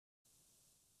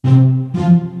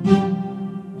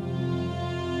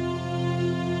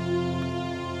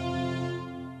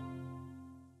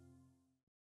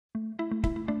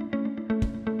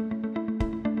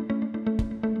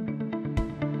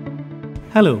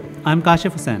Hello, I'm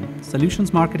Kashif Hussain,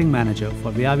 Solutions Marketing Manager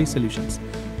for VIAVI Solutions,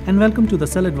 and welcome to the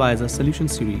CellAdvisor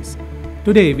Solutions Series.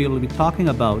 Today we will be talking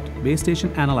about Base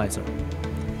Station Analyzer.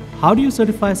 How do you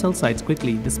certify cell sites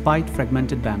quickly despite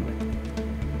fragmented bandwidth?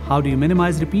 How do you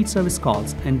minimize repeat service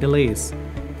calls and delays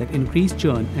that increase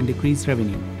churn and decrease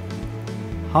revenue?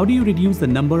 How do you reduce the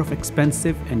number of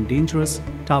expensive and dangerous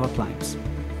tower climbs?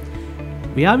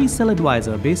 VIAVI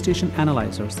CellAdvisor Base Station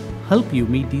Analyzers help you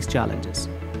meet these challenges.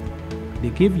 They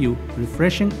give you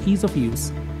refreshing ease of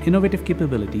use, innovative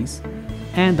capabilities,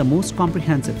 and the most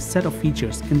comprehensive set of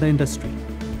features in the industry.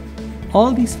 All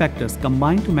these factors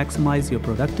combine to maximize your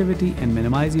productivity and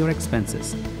minimize your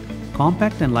expenses.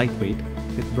 Compact and lightweight,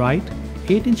 with bright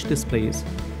 8-inch displays,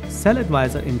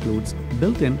 CellAdvisor includes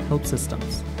built-in help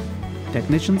systems.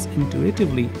 Technicians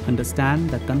intuitively understand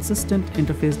the consistent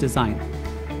interface design,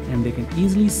 and they can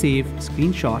easily save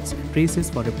screenshots and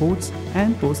traces for reports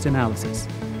and post-analysis.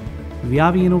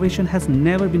 VIAVI innovation has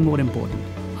never been more important.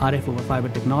 RF over fiber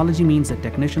technology means that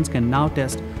technicians can now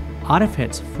test RF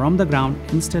heads from the ground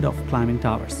instead of climbing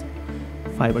towers.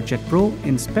 FiberCheck Pro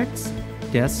inspects,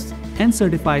 tests, and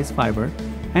certifies fiber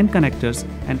and connectors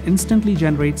and instantly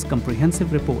generates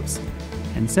comprehensive reports.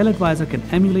 And CellAdvisor can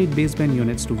emulate baseband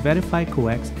units to verify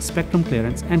coax, spectrum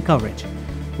clearance, and coverage.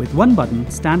 With one button,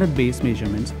 standard base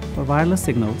measurements for wireless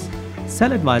signals,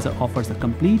 CellAdvisor offers a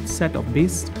complete set of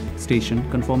base station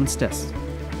conformance tests.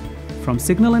 From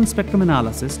signal and spectrum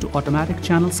analysis to automatic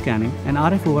channel scanning and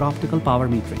RF over optical power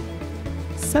metering,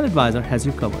 CellAdvisor has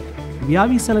you covered.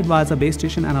 VIAVI CellAdvisor Base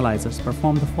Station Analyzers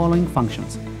perform the following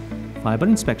functions: fiber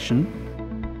inspection,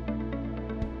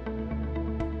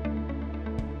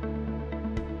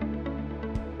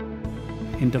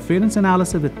 interference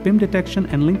analysis with PIM detection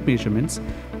and link measurements,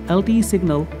 LTE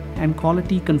signal and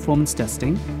quality conformance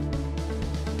testing,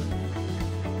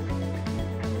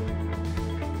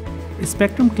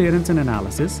 spectrum clearance and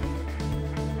analysis,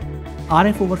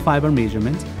 RF over fiber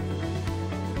measurements,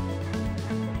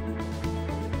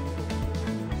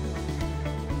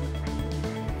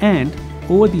 and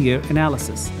over-the-air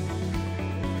analysis.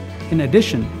 In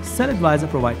addition, CellAdvisor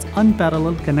provides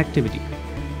unparalleled connectivity.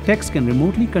 Techs can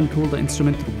remotely control the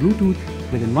instrument through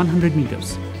Bluetooth within 100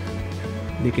 meters.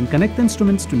 They can connect the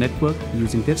instruments to network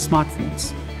using their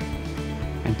smartphones.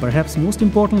 And perhaps most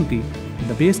importantly,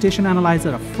 the Base Station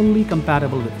Analyzer are fully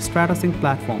compatible with the StrataSync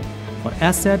platform for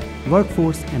asset,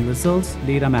 workforce, and results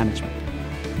data management.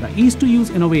 The easy-to-use,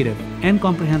 innovative, and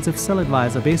comprehensive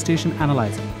CellAdvisor Base Station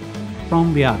Analyzer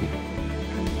from VIAVI.